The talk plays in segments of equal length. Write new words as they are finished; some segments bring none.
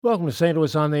Welcome to St.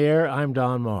 Louis on the Air. I'm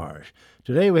Don Marsh.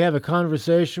 Today we have a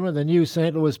conversation with the new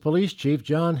St. Louis Police Chief,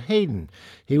 John Hayden.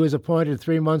 He was appointed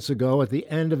 3 months ago at the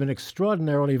end of an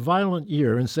extraordinarily violent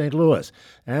year in St. Louis,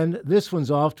 and this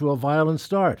one's off to a violent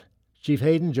start. Chief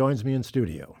Hayden joins me in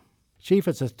studio. Chief,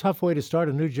 it's a tough way to start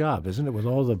a new job, isn't it, with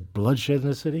all the bloodshed in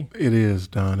the city? It is,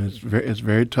 Don. It's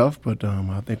very tough, but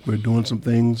I think we're doing some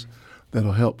things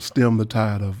that'll help stem the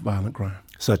tide of violent crime.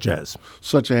 Such as?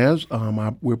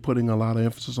 We're putting a lot of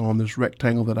emphasis on this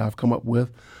rectangle that I've come up with.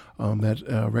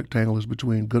 That rectangle is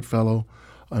between Goodfellow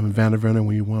and Vanderveer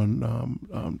when you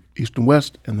run east and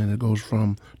west, and then it goes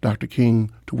from Dr. King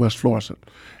to West Florissant.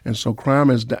 And so crime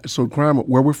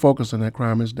where we're focusing that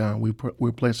crime is down.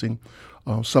 We're placing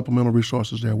supplemental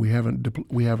resources there. We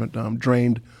haven't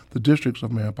drained the districts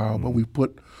of manpower, but we've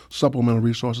put supplemental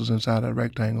resources inside that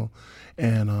rectangle.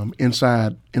 And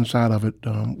inside of it,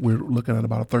 we're looking at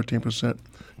about a 13%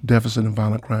 deficit in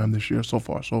violent crime this year so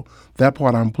far. So that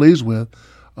part I'm pleased with.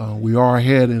 We are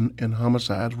ahead in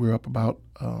homicides. We're up about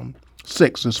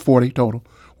 6. It's 40 total.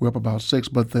 We're up about 6.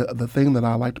 But the thing that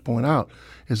I like to point out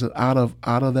is that out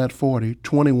of that 40,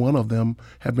 21 of them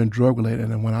have been drug related.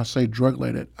 And when I say drug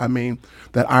related, I mean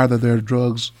that either there are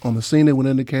drugs on the scene that would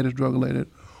indicate it's drug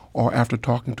related, or after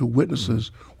talking to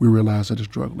witnesses, we realize that it's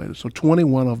drug related. So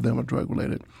 21 of them are drug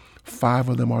related. 5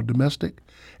 of them are domestic,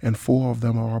 and 4 of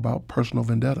them are about personal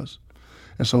vendettas.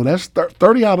 And so that's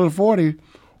 30 out of the 40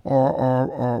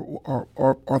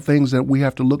 are things that we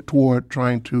have to look toward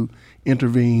trying to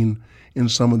intervene in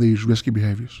some of these risky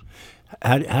behaviors.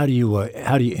 How do you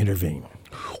intervene?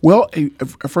 Well,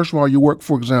 first of all, you work.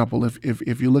 For example,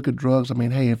 if you look at drugs, I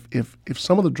mean, hey, if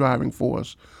some of the driving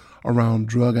force around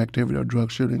drug activity or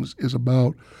drug shootings is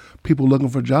about people looking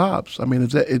for jobs, I mean,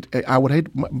 I would hate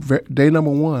day number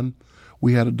 1.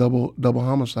 We had a double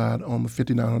homicide on the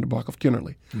 5900 block of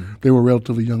Kennerly. Mm-hmm. They were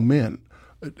relatively young men.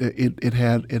 It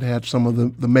had some of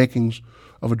the makings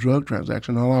of a drug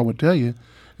transaction. All I would tell you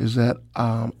is that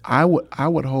I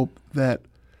would hope that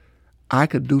I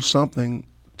could do something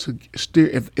to steer.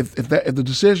 If the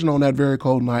decision on that very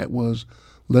cold night was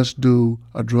let's do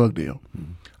a drug deal,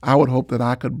 mm-hmm. I would hope that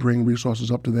I could bring resources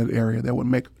up to that area that would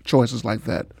make choices like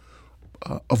that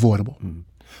avoidable. Mm-hmm.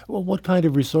 Well, what kind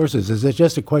of resources? Is it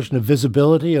just a question of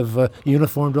visibility of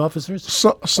uniformed officers?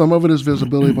 Some of it is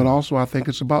visibility, but also I think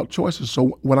it's about choices.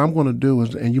 So what I'm going to do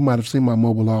is, and you might have seen my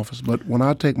mobile office, but when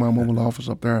I take my mobile office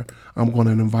up there, I'm going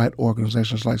to invite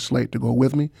organizations like Slate to go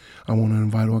with me. I want to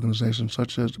invite organizations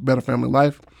such as Better Family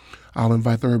Life. I'll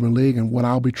invite the Urban League, and what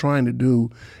I'll be trying to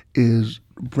do is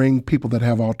bring people that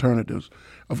have alternatives.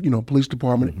 Police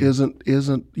department mm-hmm.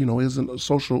 isn't a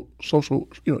social.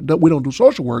 We don't do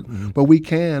social work, mm-hmm. but we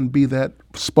can be that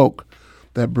spoke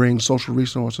that brings social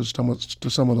resources to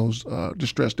some of those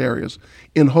distressed areas,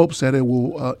 in hopes that it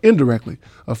will indirectly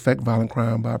affect violent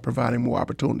crime by providing more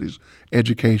opportunities,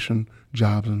 education,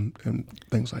 jobs, and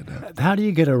things like that. How do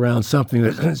you get around something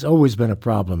that has always been a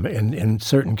problem in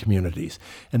certain communities,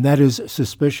 and that is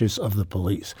suspicious of the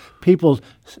police? People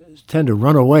tend to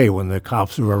run away when the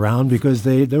cops are around because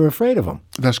they're afraid of them.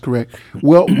 That's correct.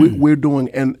 Well, we're doing,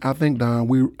 and I think,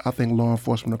 Don, I think law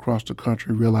enforcement across the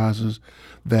country realizes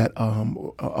that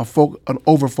an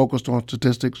over-focused on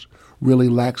statistics really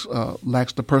lacks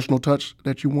the personal touch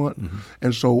that you want. Mm-hmm.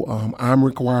 And so I'm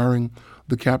requiring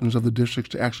the captains of the districts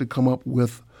to actually come up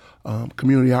with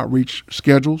community outreach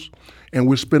schedules, and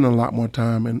we're spending a lot more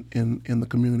time in the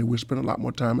community. We're spending a lot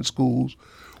more time in schools.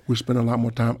 We're spending a lot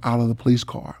more time out of the police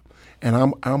car, and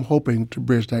I'm hoping to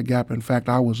bridge that gap. In fact,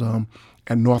 I was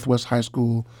at Northwest High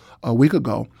School a week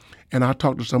ago, and I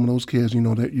talked to some of those kids.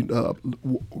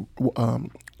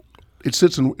 It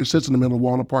sits in the middle of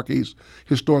Walnut Park East,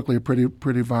 historically a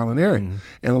pretty violent area, mm-hmm.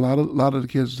 and a lot of the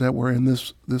kids that were in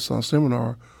this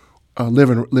seminar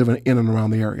living in and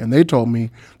around the area, and they told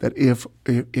me that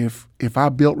if I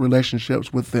built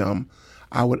relationships with them,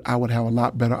 I would have a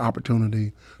lot better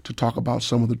opportunity to talk about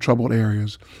some of the troubled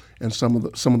areas and some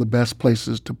of the best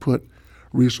places to put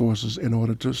resources in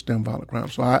order to stem violent crime.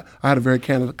 So I had a very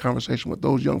candid conversation with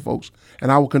those young folks,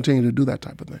 and I will continue to do that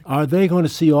type of thing. Are they going to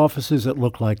see officers that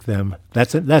look like them?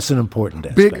 That's an important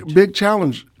aspect. Big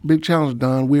challenge,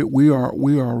 Don. We are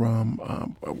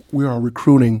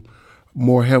recruiting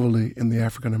more heavily in the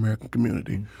African American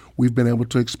community. Mm-hmm. We've been able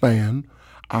to expand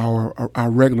our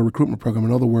regular recruitment program.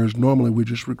 In other words, normally we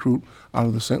just recruit out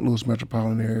of the St. Louis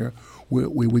metropolitan area.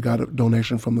 We got a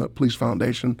donation from the Police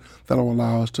Foundation that will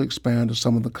allow us to expand to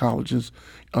some of the colleges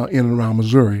in and around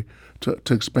Missouri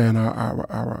to expand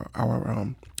our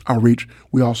our reach.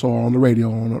 We also are on the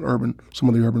radio, on some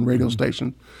of the urban radio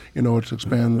stations, in order to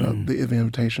expand the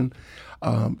invitation.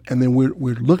 And then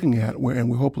we're looking at and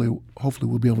we hopefully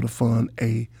we'll be able to fund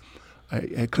a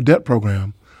cadet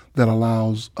program that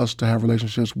allows us to have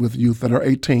relationships with youth that are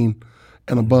 18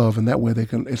 and above, and that way they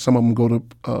can. If some of them go to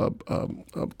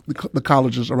the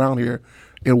colleges around here,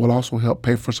 it will also help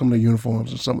pay for some of the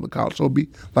uniforms and some of the college. So it'll be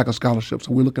like a scholarship.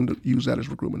 So we're looking to use that as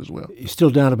recruitment as well. You're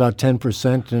still down about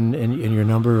 10% in your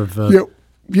number of.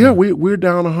 We're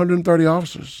down 130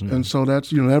 officers, and so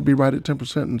that's that'd be right at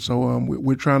 10%. And so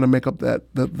we're trying to make up that.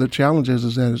 The challenge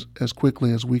is that as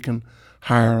quickly as we can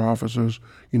hire officers,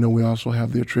 we also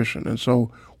have the attrition, and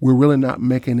so we're really not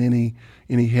making any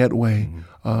headway,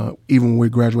 even when we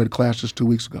graduated class just 2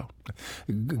 weeks ago.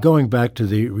 Going back to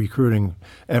the recruiting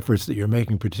efforts that you're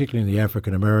making, particularly in the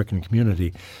African American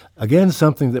community, again,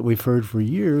 something that we've heard for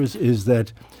years is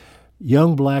that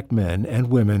young black men and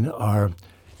women are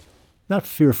not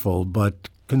fearful, but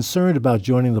concerned about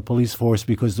joining the police force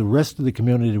because the rest of the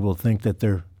community will think that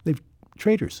they're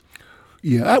traitors.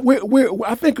 Yeah,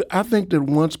 I think that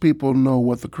once people know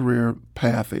what the career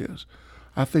path is,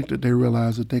 I think that they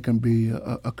realize that they can be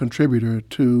a contributor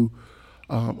to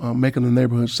making the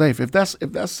neighborhood safe. If that's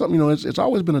something, it's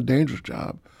always been a dangerous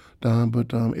job, Don. But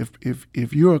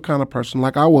if you're a kind of person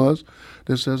like I was,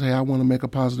 that says, hey, I want to make a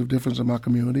positive difference in my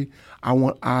community. I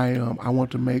want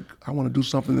to do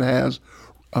something that has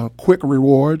quick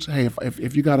rewards. Hey,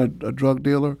 if you got a drug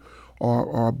dealer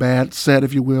or a bad set,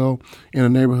 if you will, in a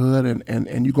neighborhood,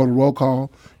 and you go to roll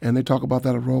call, and they talk about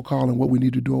that at roll call and what we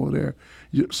need to do over there,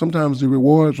 sometimes the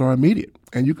rewards are immediate.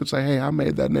 And you could say, hey, I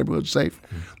made that neighborhood safe.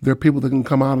 Mm-hmm. There are people that can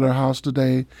come out of their house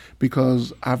today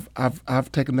because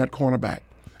I've taken that corner back.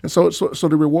 And so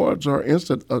the rewards are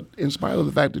instant, in spite of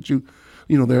the fact that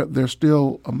there's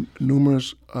still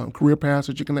numerous career paths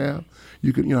that you can have.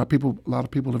 You can, a lot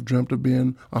of people have dreamt of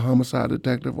being a homicide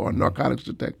detective or a narcotics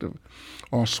detective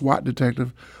or a SWAT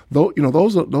detective. Though,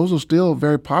 those are still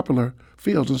very popular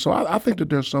fields. And so I think that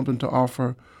there's something to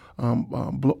offer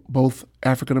both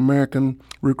African American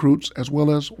recruits as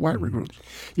well as white recruits.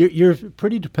 You're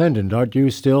pretty dependent, aren't you,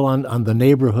 still on the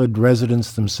neighborhood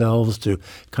residents themselves to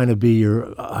kind of be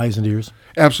your eyes and ears?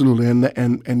 Absolutely,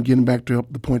 and getting back to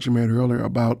the point you made earlier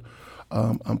about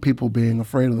people being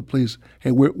afraid of the police.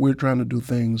 Hey, we're trying to do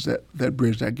things that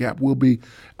bridge that gap.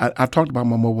 I talked about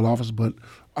my mobile office, but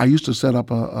I used to set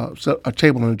up a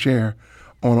table and a chair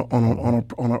on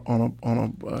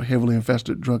a heavily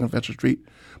drug infested street.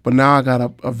 But now I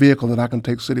got a vehicle that I can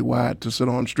take citywide to sit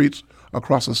on streets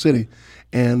across the city.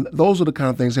 And those are the kind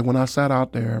of things that when I sat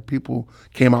out there, people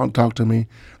came out and talked to me.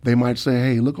 They might say,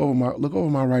 hey, look over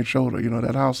my right shoulder.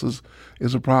 That house is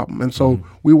a problem. And so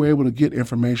we were able to get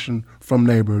information from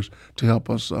neighbors to help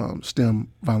us stem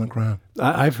violent crime.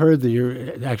 I've heard that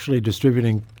you're actually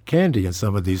distributing candy in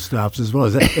some of these stops as well.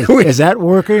 Is that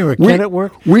working, or can it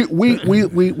work?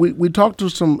 We talked to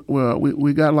some. Well,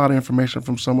 we got a lot of information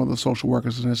from some of the social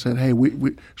workers, and they said, "Hey,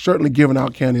 we certainly giving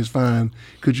out candy is fine.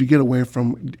 Could you get away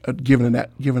from giving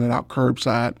it out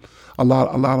curbside?" A lot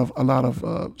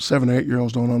of 7 or 8 year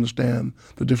olds don't understand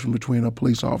the difference between a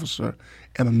police officer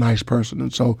and a nice person,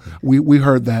 and so we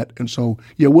heard that, and so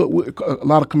a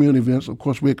lot of community events. Of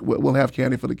course, we'll have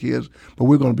candy for the kids, but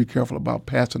we're going to be careful about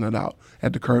passing it out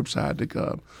at the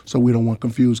curbside, so we don't want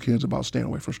confused kids about staying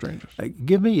away from strangers.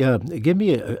 Give me,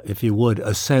 if you would,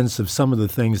 a sense of some of the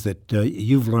things that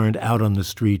you've learned out on the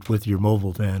street with your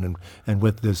mobile van and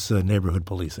with this neighborhood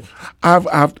policing.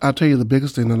 I'll tell you the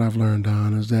biggest thing that I've learned,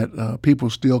 Don, is that people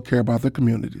still care about their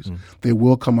communities. Mm. They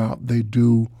will come out. They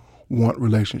do want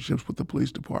relationships with the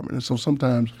police department. And so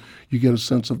sometimes you get a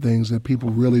sense of things that people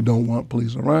really don't want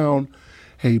police around.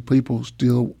 Hey, people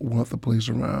still want the police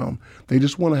around. They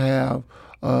just want to have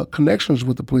connections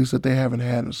with the police that they haven't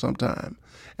had in some time.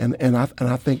 And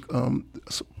I think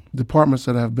departments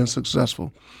that have been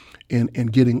successful in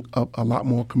getting a lot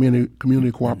more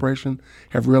community cooperation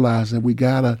have realized that we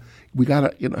gotta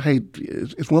hey,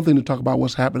 it's one thing to talk about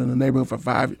what's happened in the neighborhood for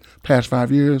past 5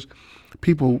 years.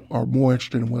 People are more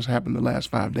interested in what's happened the last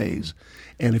 5 days.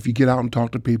 And if you get out and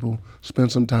talk to people,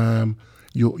 spend some time,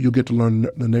 you'll get to learn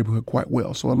the neighborhood quite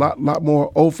well. So a lot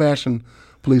more old-fashioned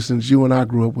policing as you and I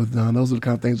grew up with, Don. Those are the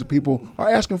kind of things that people are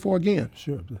asking for again.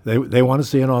 Sure. They want to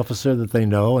see an officer that they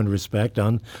know and respect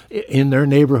in their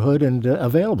neighborhood and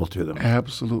available to them.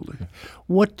 Absolutely.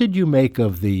 What did you make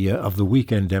of the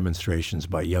weekend demonstrations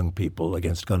by young people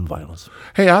against gun violence?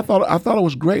 Hey, I thought it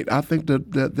was great. I think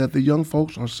that the young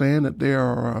folks are saying that they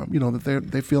are, that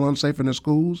they feel unsafe in their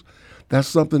schools. that's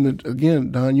something that,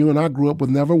 again, Don, you and I grew up with,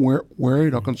 never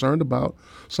worried or concerned about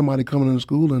somebody coming into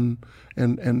school and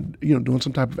doing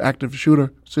some type of active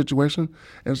shooter situation.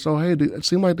 And so, hey, it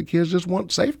seemed like the kids just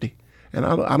want safety. And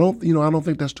I don't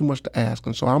think that's too much to ask.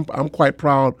 And so I'm quite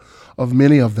proud of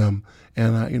many of them.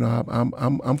 And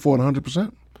I'm for it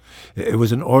 100%. It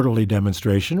was an orderly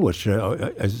demonstration, which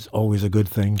is always a good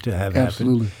thing to have happen.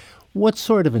 Absolutely. What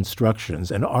sort of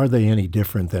instructions, and are they any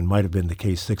different than might have been the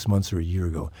case 6 months or a year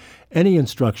ago? Any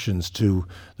instructions to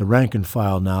the rank and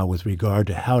file now with regard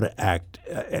to how to act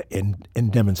in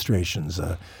demonstrations?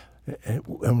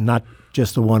 Not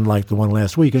just the one like the one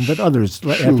last weekend, but others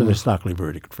after the Stockley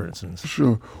verdict, for instance.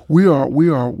 Sure. We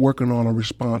are working on a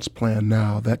response plan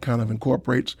now that kind of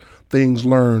incorporates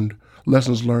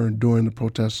lessons learned during the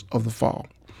protests of the fall.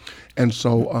 And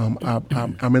so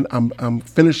I'm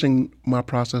finishing my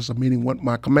process of meeting with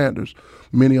my commanders,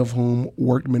 many of whom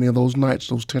worked many of those nights,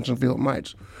 those tension-filled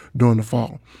nights during the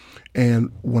fall.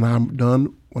 And when I'm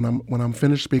done, when I'm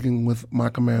finished speaking with my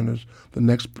commanders, the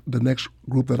next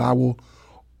group that I will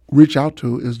reach out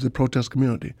to is the protest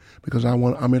community, because I'm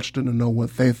interested to know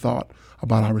what they thought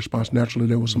about our response. Naturally,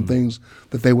 there were some things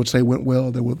that they would say went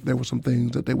well. There were some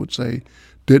things that they would say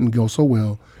didn't go so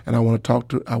well, and I want to talk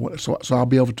to. So I'll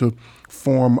be able to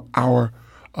form our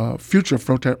future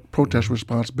protest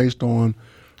response based on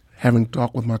having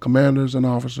talked with my commanders and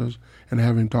officers and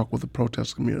having talked with the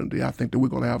protest community. I think that we're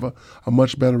going to have a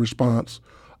much better response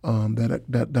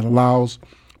that allows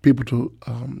people to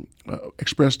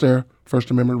express their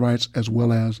First Amendment rights as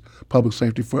well as public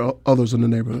safety for others in the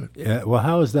neighborhood. Yeah. Well,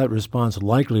 how is that response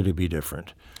likely to be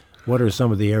different? What are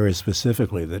some of the areas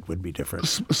specifically that would be different?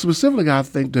 Specifically, I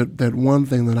think that one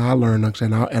thing that I learned,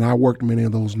 and I worked many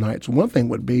of those nights. One thing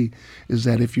would be is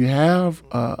that if you have,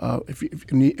 of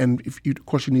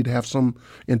course, you need to have some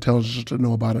intelligence to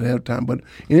know about it ahead of time. But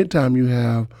anytime you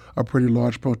have a pretty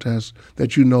large protest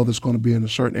that you know that's going to be in a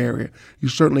certain area, you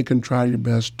certainly can try your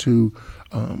best to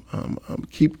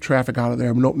keep traffic out of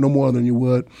there. No more than you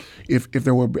would if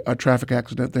there were a traffic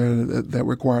accident there that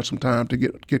required some time to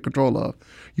get control of.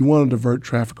 You want to divert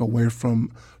traffic away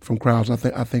from crowds. I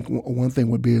think one thing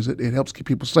would be is it helps keep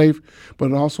people safe,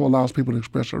 but it also allows people to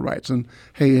express their rights. And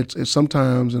hey, it's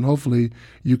sometimes, and hopefully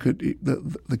you could.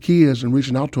 The key is in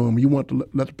reaching out to them. You want to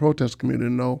let the protest community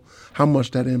know how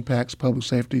much that impacts public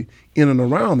safety in and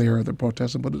around the area they're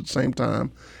protesting, but at the same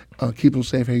time, keep them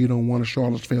safe. Hey, you don't want a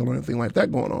Charlottesville or anything like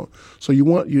that going on. So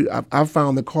I've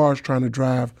found that cars trying to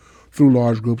drive through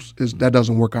large groups that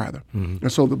doesn't work either. Mm-hmm.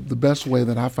 And so the best way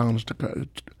that I found is to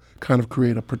kind of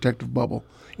create a protective bubble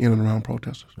in and around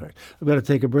protesters. Right. We've got to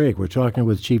take a break. We're talking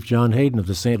with Chief John Hayden of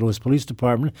the St. Louis Police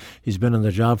Department. He's been on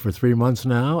the job for 3 months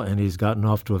now, and he's gotten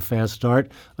off to a fast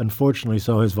start. Unfortunately,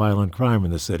 so has violent crime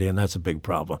in the city, and that's a big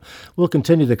problem. We'll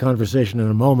continue the conversation in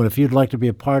a moment. If you'd like to be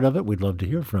a part of it, we'd love to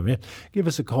hear from you. Give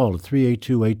us a call at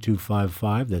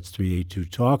 382-8255. That's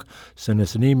 382-TALK. Send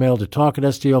us an email to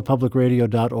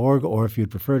talk@stlpublicradio.org, or if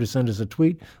you'd prefer to send us a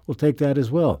tweet, we'll take that as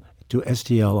well, to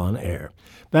STL on Air.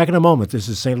 Back in a moment. This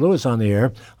is St. Louis on the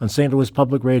Air on St. Louis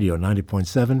Public Radio,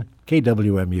 90.7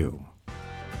 KWMU.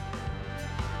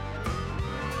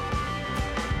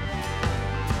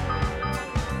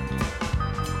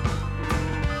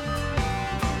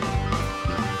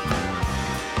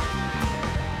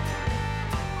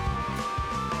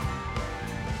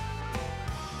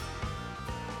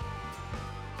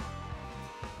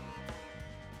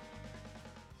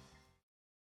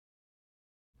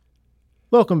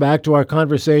 Welcome back to our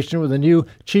conversation with the new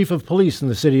Chief of Police in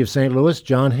the city of St. Louis,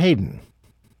 John Hayden.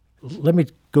 Let me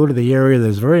go to the area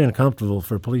that's very uncomfortable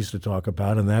for police to talk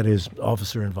about, and that is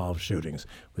officer-involved shootings.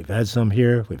 We've had some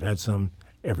here. We've had some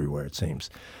everywhere, it seems.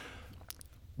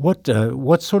 What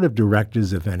sort of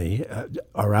directives, if any,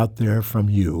 are out there from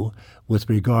you with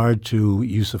regard to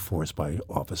use of force by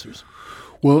officers?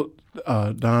 Well,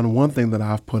 Don, one thing that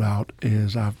I've put out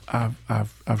is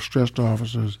I've stressed to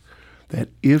officers that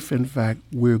if, in fact,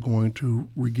 we're going to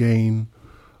regain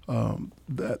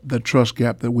the trust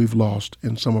gap that we've lost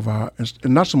in some of our,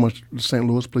 and not so much the St.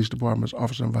 Louis Police Department's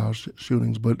officer-involved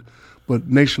shootings, but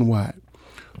nationwide,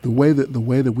 the way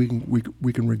that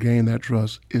we can regain that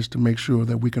trust is to make sure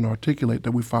that we can articulate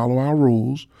that we follow our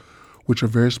rules, which are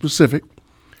very specific,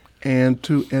 and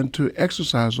to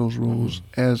exercise those rules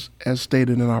as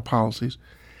stated in our policies,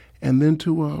 and then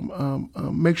to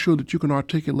make sure that you can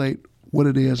articulate what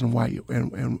it is and why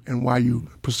you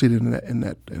proceeded in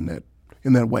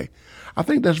that way. I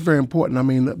think that's very important. I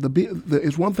mean,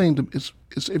 it's one thing to it's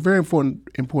very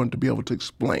important to be able to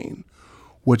explain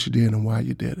what you did and why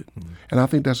you did it, and I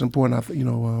think that's important.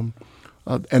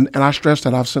 And I stress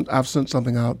that I've sent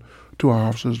something out to our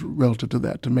officers relative to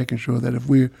that, to making sure that if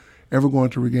we're ever going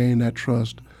to regain that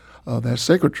trust, that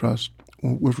sacred trust,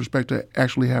 with respect to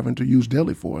actually having to use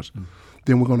deadly force,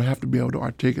 then we're going to have to be able to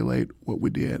articulate what we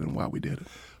did and why we did it.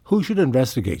 Who should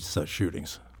investigate such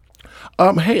shootings?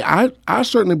 Hey, I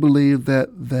certainly believe that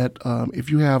if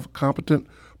you have competent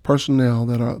personnel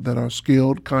that are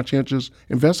skilled, conscientious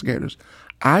investigators,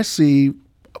 I see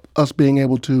us being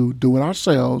able to do it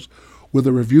ourselves with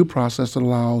a review process that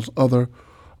allows other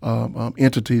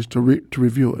entities to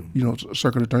review it. You know,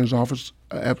 Circuit Attorney's Office,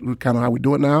 kind of how we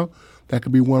do it now. That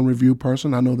could be one review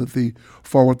person. I know that the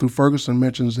Forward through Ferguson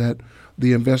mentions that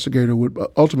the investigator would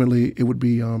ultimately it would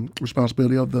be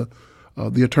responsibility of the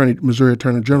Missouri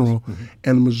Attorney General,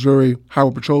 and the Missouri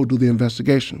Highway Patrol do the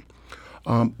investigation.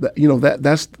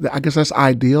 That's I guess that's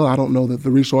ideal. I don't know that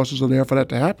the resources are there for that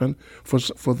to happen for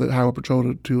the Highway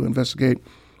Patrol to investigate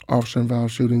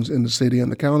officer-involved shootings in the city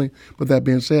and the county. But that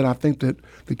being said, I think that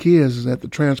the key is that the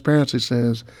transparency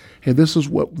says, hey, these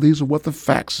are what the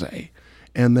facts say,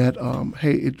 and that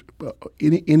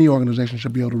any organization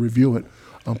should be able to review it,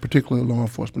 particularly law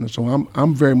enforcement. And so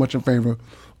I'm very much in favor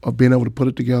of being able to put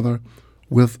it together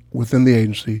within the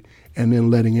agency and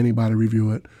then letting anybody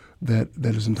review it that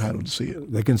is entitled to see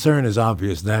it. The concern is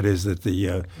obvious. That is that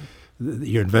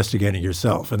you're investigating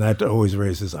yourself, and that always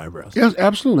raises eyebrows. Yes,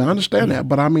 absolutely. I understand that.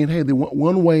 But I mean, hey, the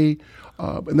one way,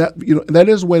 and that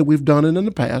is the way we've done it in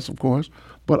the past, of course.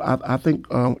 But I think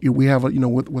we have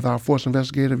with our Force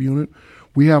Investigative Unit,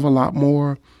 we have a lot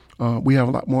more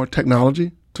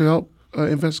technology to help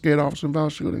investigate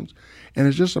officer-involved shootings, and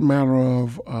it's just a matter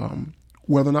of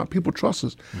whether or not people trust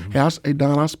us. Hey,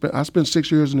 Don, I spent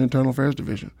 6 years in the Internal Affairs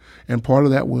Division, and part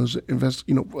of that was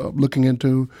looking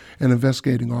into and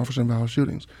investigating officer-involved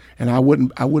shootings. And I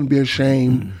wouldn't be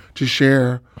ashamed to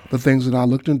share the things that I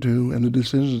looked into and the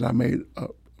decisions that I made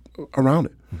around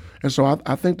it. And so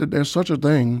I think that there's such a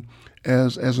thing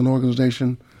as an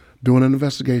organization doing an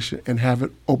investigation and have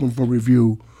it open for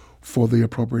review for the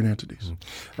appropriate entities.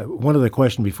 One other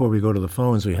question before we go to the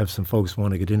phones, we have some folks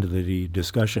want to get into the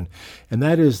discussion, and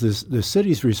that is the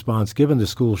city's response, given the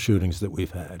school shootings that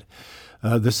we've had,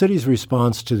 the city's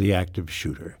response to the active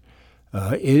shooter.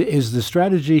 Is the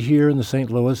strategy here in the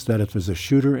St. Louis that if there's a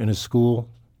shooter in a school,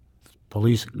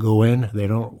 police go in, they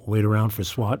don't wait around for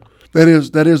SWAT? That's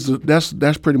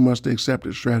pretty much the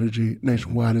accepted strategy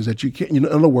nationwide. Is that you can't. In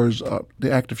other words, the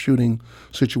active shooting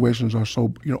situations are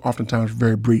so oftentimes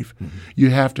very brief.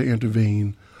 You have to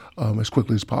intervene as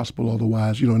quickly as possible.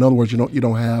 Otherwise, in other words, you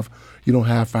don't have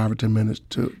 5 or 10 minutes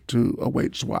to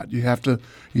await SWAT. You have to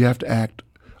act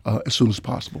as soon as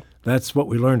possible. That's what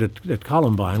we learned at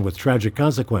Columbine with tragic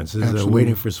consequences.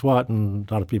 Waiting for SWAT, and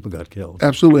a lot of people got killed.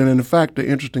 Absolutely. And in fact,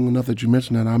 interesting enough that you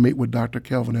mentioned that, I meet with Dr.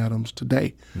 Kelvin Adams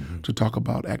today to talk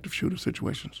about active shooter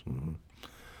situations.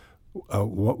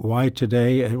 Why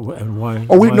today and why?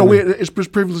 It's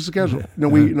previously scheduled.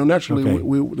 Naturally, okay.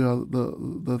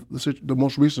 The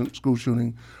most recent school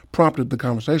shooting prompted the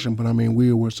conversation. But I mean,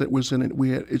 we're sitting.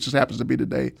 It just happens to be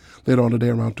later on today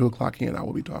around 2:00. He and I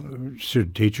will be talking.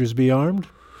 Should teachers be armed?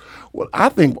 Well, I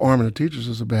think arming the teachers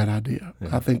is a bad idea. Yeah.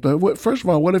 I think first of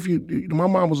all, what if my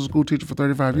mom was a school teacher for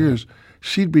 35 years.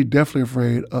 She'd be definitely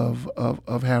afraid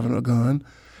of having a gun.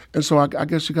 And so I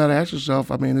guess you got to ask yourself,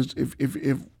 I mean,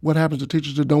 if what happens to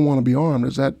teachers that don't want to be armed,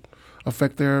 does that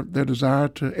affect their desire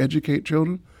to educate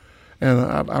children? And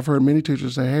I've heard many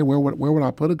teachers say, hey, where would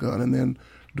I put a gun? And then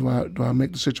do I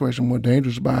make the situation more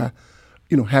dangerous by,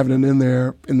 having it in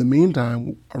there in the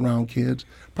meantime around kids?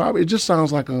 Probably. It just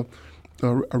sounds like a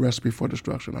recipe for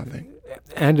destruction, I think.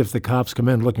 And if the cops come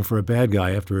in looking for a bad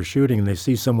guy after a shooting and they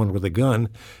see someone with a gun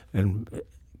and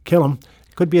kill him,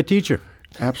 it could be a teacher.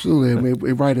 Absolutely. I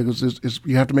mean, right.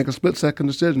 You have to make a split-second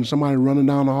decision. Somebody running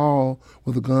down the hall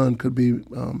with a gun could be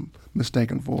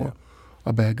mistaken for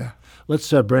a bad guy.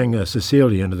 Let's bring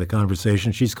Cecilia into the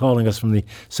conversation. She's calling us from the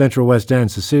Central West End.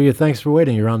 Cecilia, thanks for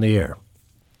waiting. You're on the air.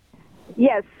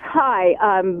 Yes. Hi,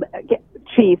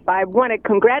 Chief. I want to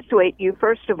congratulate you,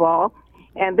 first of all,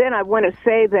 and then I want to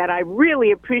say that I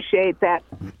really appreciate that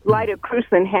Lyda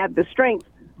Krewson had the strength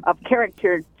of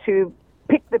character to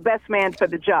pick the best man for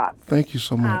the job. Thank you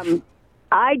so much.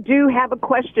 I do have a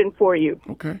question for you.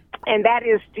 Okay. And that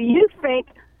is, do you think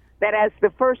that as the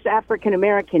first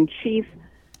African-American chief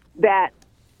that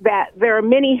there are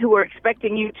many who are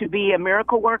expecting you to be a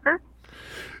miracle worker?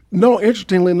 No,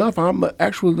 interestingly enough, I'm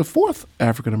actually the fourth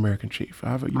African-American chief.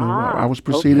 I was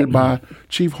preceded by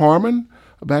Chief Harmon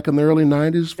back in the early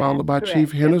 90s, followed by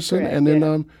Chief Henderson, and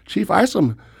then Chief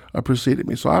Isom preceded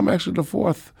me. So I'm actually the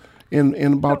fourth in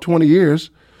about 20 years.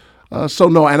 I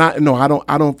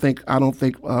don't think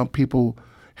people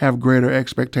have greater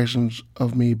expectations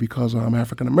of me because I'm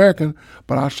African American,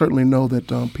 but I certainly know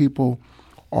that people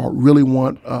really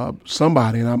want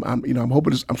somebody, and I'm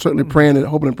hoping I'm certainly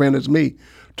hoping and praying it's me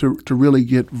to really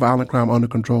get violent crime under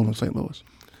control in St. Louis.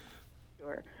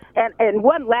 Sure. And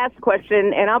one last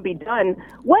question, and I'll be done.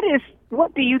 What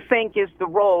do you think is the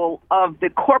role of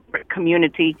the corporate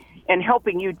community in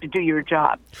helping you to do your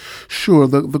job? Sure.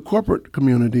 The corporate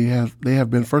community have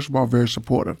been, first of all, very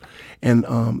supportive. And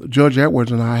Judge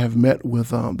Edwards and I have met with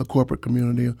the corporate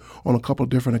community on a couple of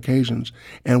different occasions.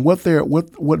 And what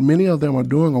many of them are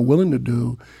doing or willing to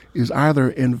do is either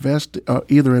invest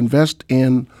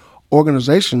in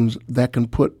organizations that can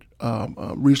put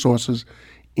resources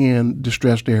in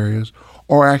distressed areas,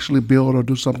 or actually build or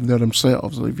do something there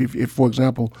themselves. If for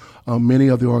example, many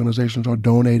of the organizations are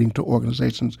donating to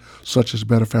organizations such as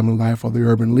Better Family Life or the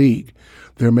Urban League.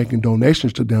 They're making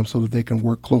donations to them so that they can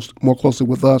work more closely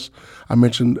with us. I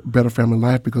mentioned Better Family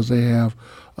Life because they have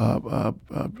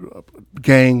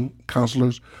gang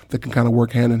counselors that can kind of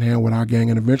work hand in hand with our gang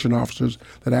intervention officers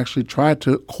that actually try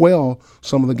to quell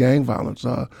some of the gang violence.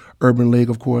 Urban League,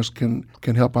 of course, can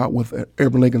help out with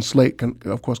Urban League and Slate can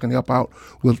help out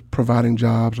with providing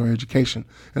jobs or education.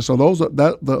 And so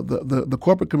the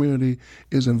corporate community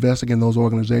is investing in those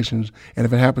organizations. And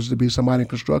if it happens to be somebody in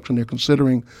construction, they're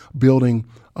considering building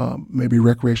maybe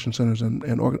recreation centers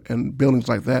and buildings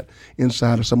like that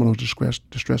inside of some of those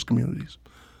distressed communities.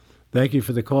 Thank you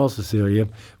for the call, Cecilia.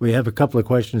 We have a couple of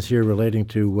questions here relating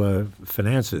to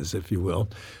finances, if you will.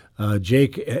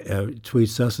 Jake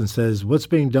tweets us and says, what's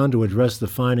being done to address the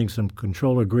findings from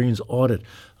Comptroller Green's audit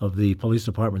of the police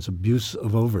department's abuse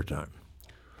of overtime?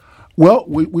 Well,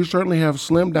 we certainly have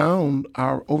slimmed down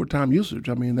our overtime usage.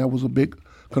 I mean, that was a big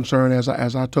concern as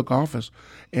I took office,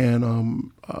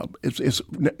 and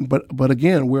but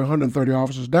again, we're 130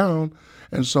 officers down,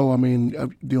 and so I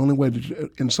mean, the only way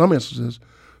in some instances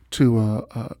to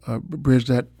bridge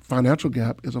that financial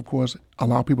gap is, of course,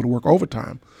 allow people to work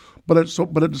overtime. But at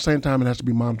the same time, it has to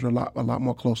be monitored a lot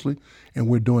more closely, and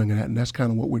we're doing that, and that's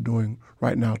kind of what we're doing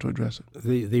right now to address it.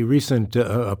 The recent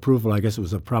approval, I guess it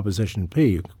was a Proposition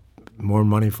P, more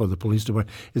money for the police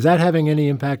department. Is that having any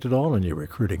impact at all on your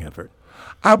recruiting effort?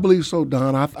 I believe so,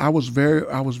 Don. I was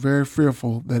very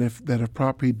fearful that if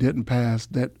Prop P didn't pass,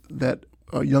 that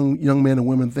young men and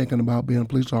women thinking about being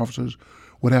police officers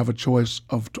would have a choice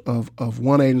of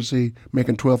one agency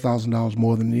making $12,000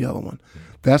 more than the other one.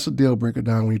 That's a deal breaker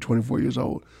down when you're 24 years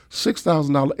old.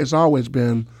 $6,000, it's always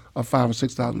been a $5,000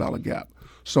 or $6,000 gap.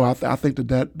 So I think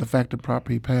that the fact that Prop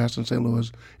P passed in St.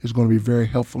 Louis is going to be very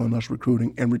helpful in us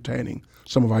recruiting and retaining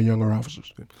some of our younger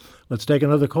officers. Let's take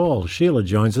another call. Sheila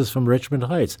joins us from Richmond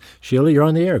Heights. Sheila, you're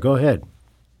on the air. Go ahead.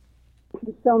 Thank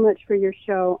you so much for your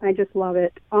show. I just love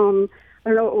it. I don't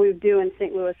know what we would do in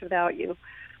St. Louis without you.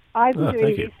 I've been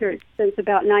doing research since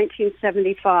about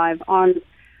 1975 on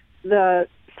the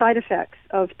side effects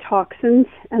of toxins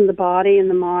in the body and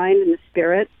the mind and the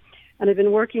spirit. And I've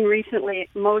been working recently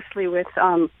mostly with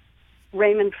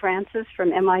Raymond Francis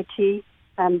from MIT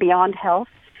and Beyond Health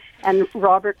and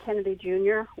Robert Kennedy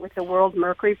Jr. with the World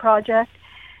Mercury Project.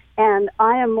 And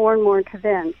I am more and more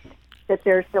convinced that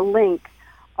there's the link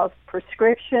of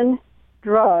prescription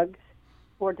drugs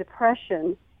for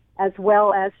depression as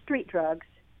well as street drugs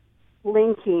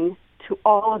linking to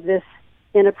all of this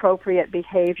inappropriate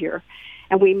behavior.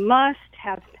 And we must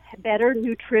have better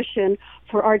nutrition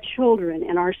for our children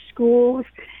in our schools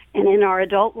and in our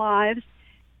adult lives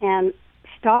and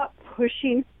stop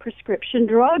pushing prescription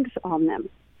drugs on them.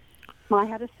 I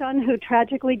had a son who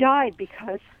tragically died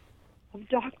because of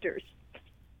doctors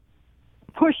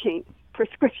pushing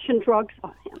prescription drugs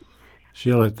on him.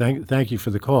 Sheila, thank you for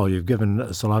the call. You've given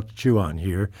us a lot to chew on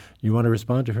here. You want to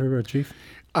respond to her, Chief?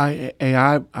 I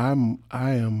am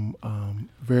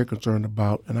very concerned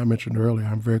about, and I mentioned earlier,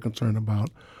 I'm very concerned about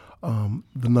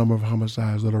the number of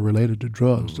homicides that are related to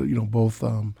drugs. So, both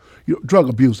drug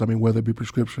abuse. I mean, whether it be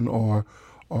prescription or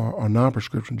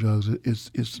non-prescription drugs,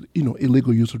 it's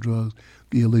illegal use of drugs,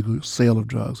 the illegal sale of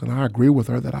drugs. And I agree with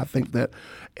her that I think that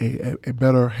a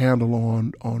better handle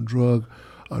on drug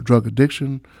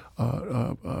addiction,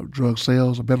 drug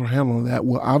sales, a better handle on that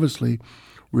will obviously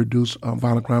reduce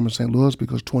violent crime in St. Louis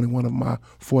because 21 of my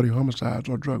 40 homicides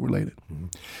are drug-related. Mm-hmm.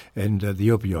 And the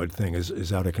opioid thing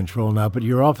is out of control now, but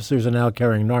your officers are now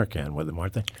carrying Narcan with them,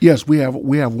 aren't they? Yes, we have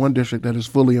one district that is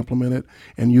fully implemented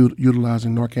and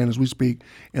utilizing Narcan as we speak,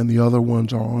 and the other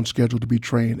ones are on schedule to be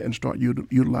trained and start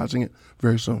utilizing it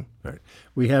very soon. Right.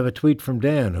 We have a tweet from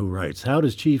Dan who writes, how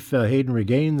does Chief Hayden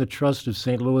regain the trust of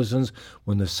St. Louisans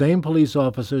when the same police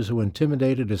officers who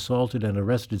intimidated, assaulted, and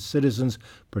arrested citizens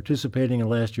participating in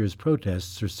last last year's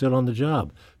protests are still on the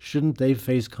job. Shouldn't they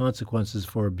face consequences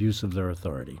for abuse of their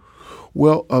authority?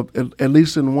 Well, at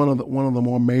least in one of the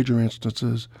more major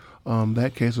instances,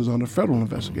 that case is under federal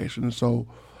investigation, and so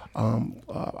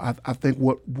I think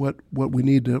what we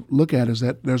need to look at is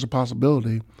that there's a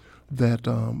possibility that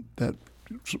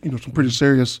some pretty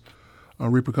serious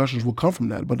repercussions will come from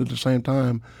that. But at the same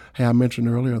time, I mentioned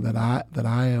earlier that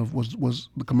I was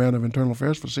the commander of internal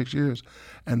affairs for 6 years,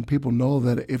 and people know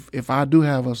that if I do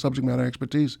have a subject matter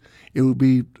expertise, it would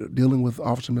be dealing with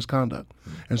officer misconduct.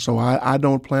 And so I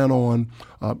don't plan on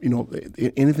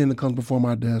anything that comes before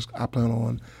my desk. I plan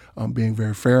on being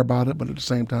very fair about it, but at the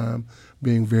same time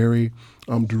being very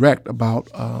direct about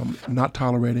not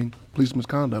tolerating police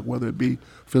misconduct, whether it be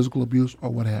physical abuse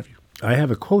or what have you. I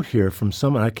have a quote here from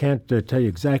someone. I can't tell you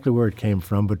exactly where it came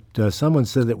from, but someone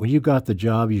said that when you got the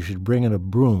job, you should bring in a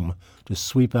broom to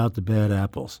sweep out the bad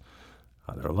apples.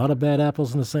 Are there a lot of bad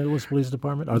apples in the St. Louis Police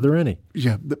Department? Are there any?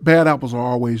 Yeah, the bad apples are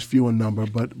always few in number,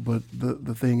 but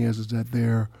the thing is that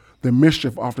their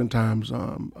mischief oftentimes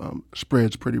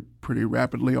spreads pretty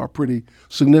rapidly or pretty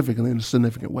significantly in a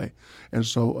significant way. And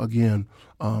so again,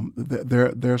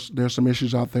 there's some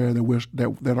issues out there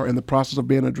that are in the process of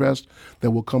being addressed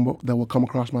that will come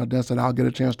across my desk that I'll get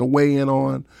a chance to weigh in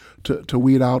on to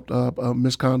weed out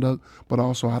misconduct. But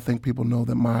also, I think people know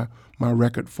that my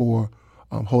record for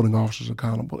holding officers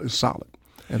accountable is solid,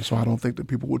 and so I don't think that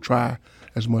people will try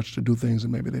as much to do things that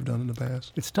maybe they've done in the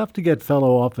past. It's tough to get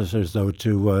fellow officers, though,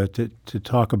 to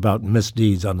talk about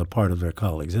misdeeds on the part of their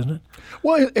colleagues, isn't it?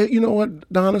 Well, you know what,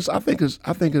 Don, I think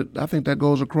that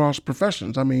goes across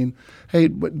professions. I mean, hey,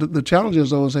 but the challenge is,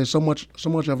 though, is so much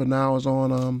of it now is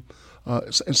on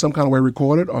in some kind of way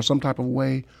recorded or some type of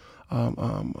way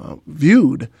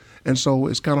viewed, and so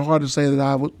it's kind of hard to say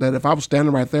that if I was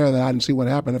standing right there that I didn't see what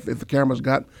happened if the cameras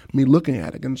got me looking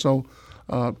at it, and so.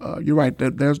 You're right.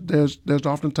 There's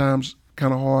oftentimes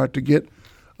kind of hard to get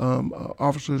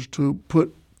officers to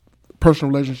put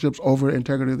personal relationships over the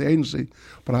integrity of the agency,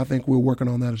 but I think we're working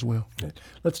on that as well. Okay.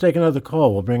 Let's take another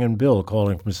call. We'll bring in Bill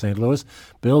calling from St. Louis.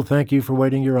 Bill, thank you for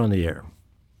waiting. You're on the air.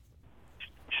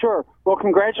 Sure. Well,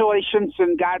 congratulations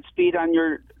and Godspeed on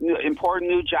your important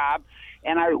new job.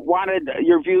 And I wanted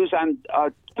your views on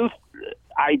two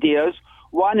ideas.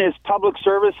 One is public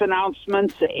service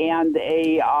announcements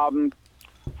and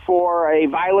for a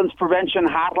violence prevention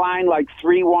hotline like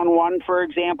 311, for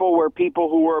example, where people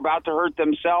who were about to hurt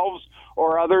themselves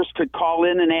or others could call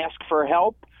in and ask for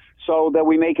help, so that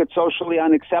we make it socially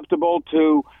unacceptable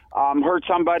to hurt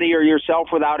somebody or yourself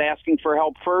without asking for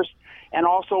help first. And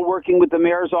also working with the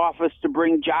mayor's office to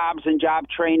bring jobs and job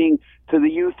training to the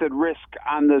youth at risk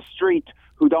on the street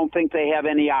who don't think they have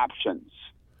any options.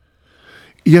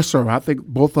 Yes, sir. I think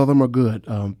both of them are good.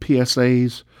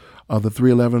 PSAs, the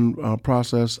 311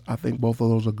 process, I think both of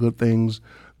those are good things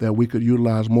that we could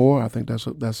utilize more. I think those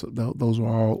are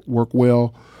all work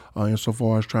well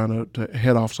insofar as trying to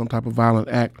head off some type of violent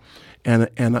act. And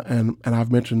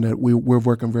I've mentioned that we're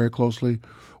working very closely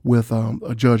with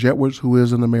Judge Edwards, who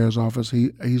is in the mayor's office.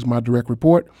 He's my direct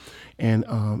report, and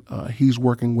he's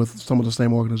working with some of the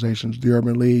same organizations, the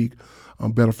Urban League,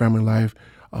 Better Family Life,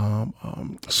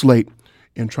 Slate,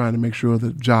 in trying to make sure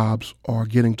that jobs are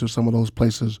getting to some of those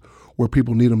places where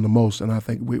people need them the most. And I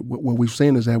think what we've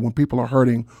seen is that when people are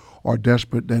hurting or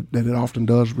desperate, that it often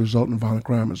does result in violent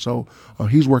crime. And so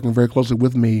he's working very closely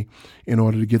with me in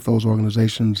order to get those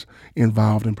organizations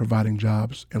involved in providing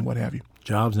jobs and what have you.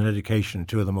 Jobs and education,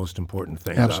 two of the most important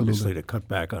things, Absolutely. Obviously, to cut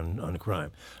back on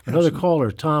crime. Another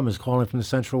caller, Tom, is calling from the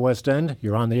Central West End.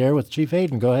 You're on the air with Chief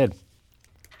Hayden. Go ahead.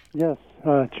 Yes,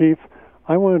 Chief.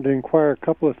 I wanted to inquire a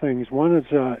couple of things. One is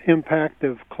impact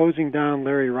of closing down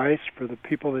Larry Rice for the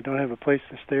people that don't have a place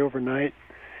to stay overnight.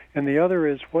 And the other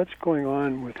is what's going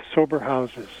on with sober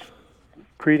houses,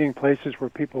 creating places where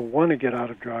people want to get out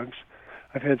of drugs.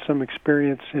 I've had some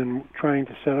experience in trying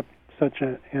to set up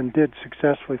and did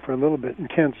successfully for a little bit in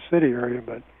Kansas City area,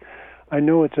 but I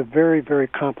know it's a very, very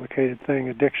complicated thing,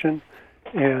 addiction,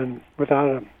 and without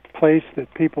a place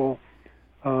that people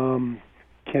can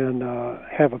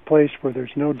have a place where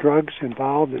there's no drugs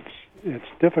involved, it's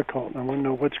difficult. I want to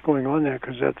know what's going on there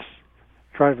because that's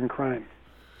driving crime.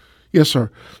 Yes,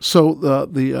 sir. So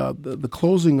the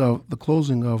closing of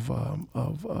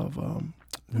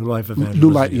New Life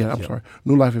Evangelistic.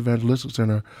 New Life Evangelistic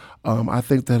Center. I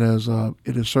think that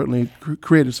it has certainly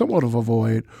created somewhat of a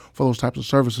void for those types of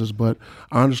services. But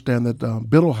I understand that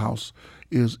Biddle House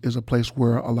is a place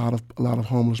where a lot of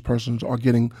homeless persons are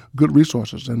getting good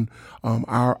resources, and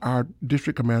our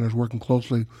district commander is working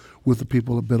closely with the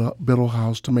people at Biddle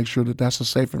House to make sure that that's a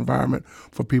safe environment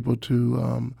for people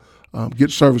to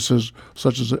get services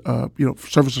such as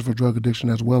services for drug addiction,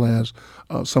 as well as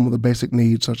some of the basic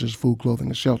needs such as food, clothing,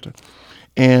 and shelter.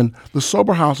 And the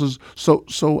sober houses. So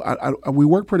we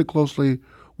work pretty closely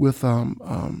with.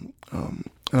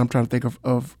 And I'm trying to think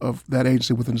of that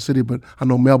agency within the city, but I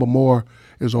know Melba Moore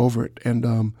is over it,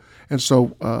 and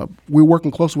so we're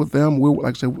working closely with them.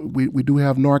 Like I said, we do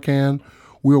have Narcan.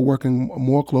 We're working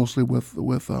more closely with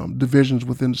divisions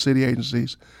within the city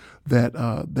agencies that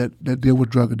deal with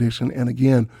drug addiction. And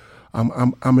again,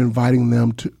 I'm inviting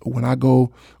them to, when I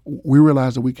go, we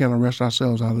realize that we can't arrest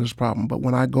ourselves out of this problem, but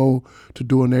when I go to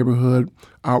do a neighborhood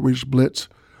outreach blitz,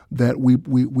 that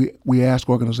we ask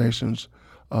organizations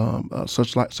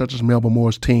such as Melba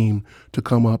Moore's team to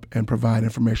come up and provide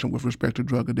information with respect to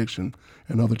drug addiction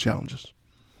and other challenges.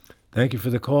 Thank you for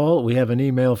the call. We have an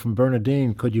email from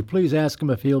Bernadine. Could you please ask him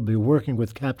if he'll be working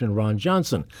with Captain Ron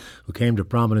Johnson, who came to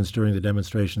prominence during the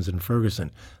demonstrations in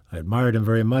Ferguson? I admired him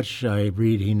very much. I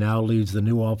read he now leads the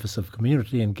new Office of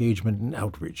Community Engagement and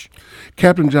Outreach.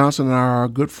 Captain Johnson and I are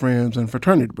good friends and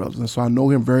fraternity brothers, and so I know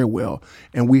him very well.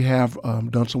 And we have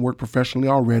done some work professionally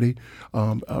already.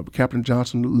 Captain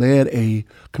Johnson led a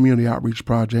community outreach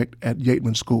project at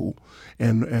Yateman School,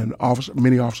 and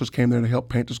many officers came there to help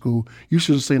paint the school. You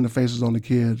should have seen the faces on the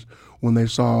kids when they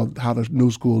saw how the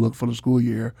new school looked for the school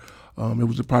year. It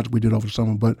was a project we did over the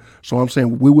summer. So I'm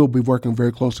saying we will be working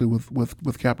very closely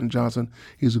with Captain Johnson.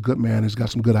 He's a good man. He's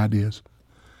got some good ideas.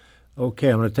 Okay,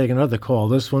 I'm going to take another call.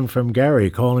 This one from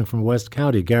Gary, calling from West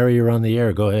County. Gary, you're on the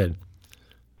air. Go ahead.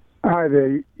 Hi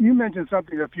there. You mentioned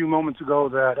something a few moments ago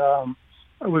that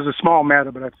it was a small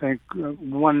matter, but I think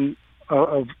one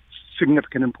of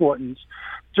significant importance.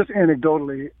 Just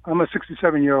anecdotally, I'm a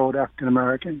 67-year-old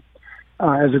African-American.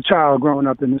 As a child growing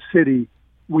up in the city,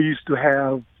 we used to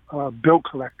have bill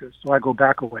collectors. So I go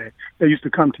back a way. They used to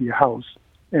come to your house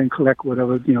and collect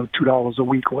whatever, $2 a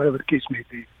week or whatever the case may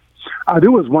be.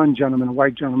 There was one gentleman, a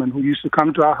white gentleman, who used to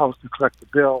come to our house to collect the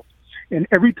bill. And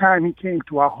every time he came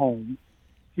to our home,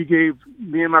 he gave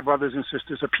me and my brothers and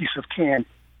sisters a piece of candy.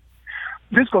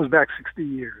 This goes back 60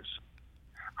 years.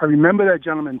 I remember that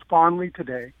gentleman fondly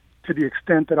today, to the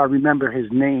extent that I remember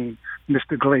his name,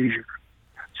 Mr. Glazier.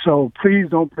 So please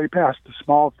don't play past the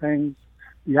small things.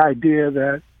 The idea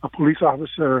that a police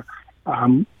officer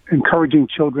encouraging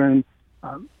children,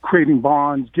 creating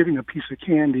bonds, giving a piece of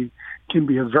candy can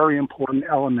be a very important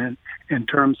element in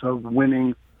terms of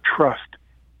winning trust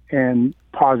and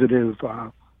positive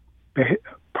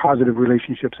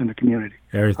relationships in the community.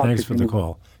 Harry, thanks for the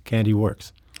call. Candy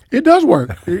works. It does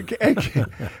work.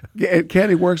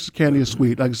 Candy works. Candy is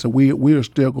sweet. Like I said, we are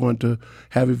still going to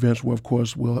have events where, of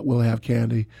course, we'll have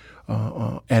candy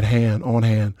at hand, on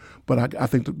hand. But I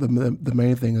think the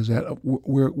main thing is that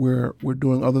we're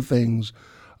doing other things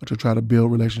to try to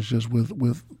build relationships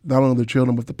with not only the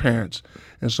children but the parents.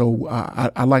 And so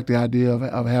I like the idea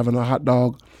of having a hot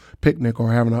dog picnic,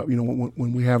 or having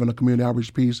when we're having a community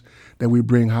outreach piece, that we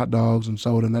bring hot dogs and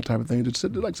soda and that type of thing. Just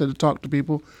like I said, to talk to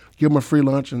people, give them a free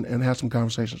lunch, and have some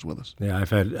conversations with us. Yeah,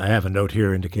 I have a note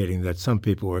here indicating that some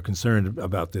people are concerned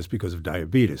about this because of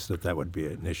diabetes, that would be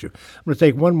an issue. I'm going to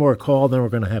take one more call, then we're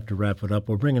going to have to wrap it up.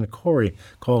 We're bringing Corey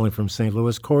calling from St.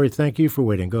 Louis. Corey, thank you for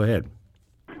waiting. Go ahead.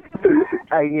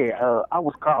 I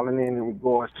was calling in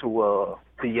regards to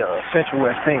the Central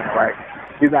West End, right?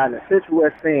 You got in the Central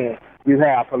West End, you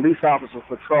have police officers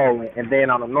patrolling, and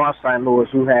then on the North St. Louis,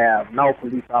 you have no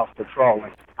police officers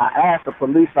patrolling. I asked the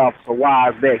police officer why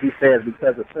is that. He says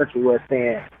because the Central West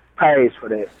End pays for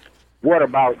that. What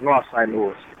about North St.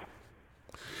 Louis?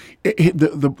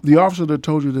 The officer that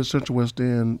told you that Central West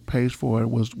End pays for it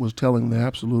was telling the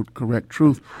absolute correct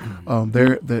truth.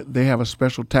 They have a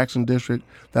special taxing district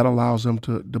that allows them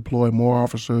to deploy more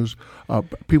officers,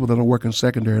 people that are working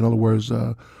secondary. In other words,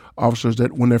 officers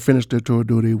that when they're finished their tour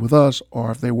duty with us, or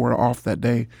if they were off that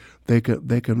day, they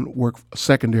can work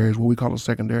secondary, is what we call a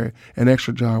secondary, an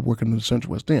extra job working in the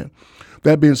Central West End.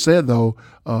 That being said, though,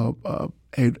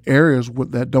 areas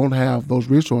that don't have those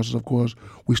resources, of course,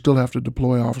 we still have to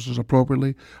deploy officers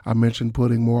appropriately. I mentioned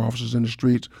putting more officers in the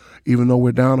streets. Even though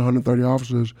we're down 130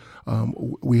 officers,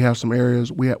 we have some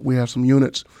areas, we have some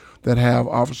units that have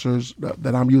officers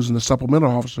that I'm using as supplemental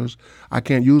officers. I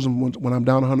can't use them when I'm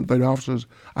down 130 officers.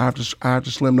 I have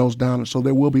to slim those down, and so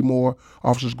there will be more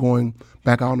officers going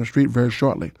back out on the street very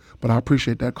shortly. But I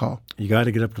appreciate that call. You got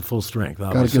to get up to full strength,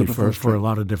 obviously, for a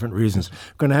lot of different reasons.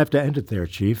 We're going to have to end it there,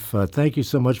 Chief. Thank you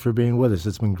so much for being with us.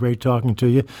 It's been great talking to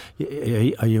you.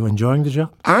 Are you enjoying the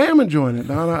job? I am enjoying it,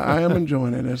 Don. I am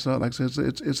enjoying it. It's like I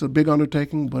said, it's a big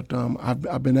undertaking, but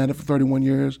I've been at it for 31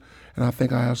 years, and I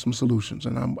think I have some solutions,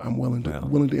 and I'm willing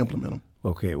to implement them.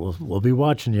 Okay, we'll be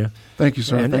watching you. Thank you,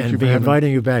 sir. And be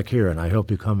inviting you back here, and I hope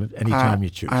you come anytime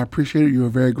you choose. I appreciate it. You're a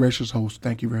very gracious host.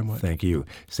 Thank you very much. Thank you.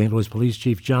 St. Louis Police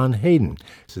Chief John Hayden.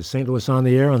 This is St. Louis on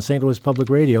the Air on St. Louis Public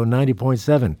Radio,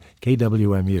 90.7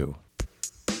 KWMU.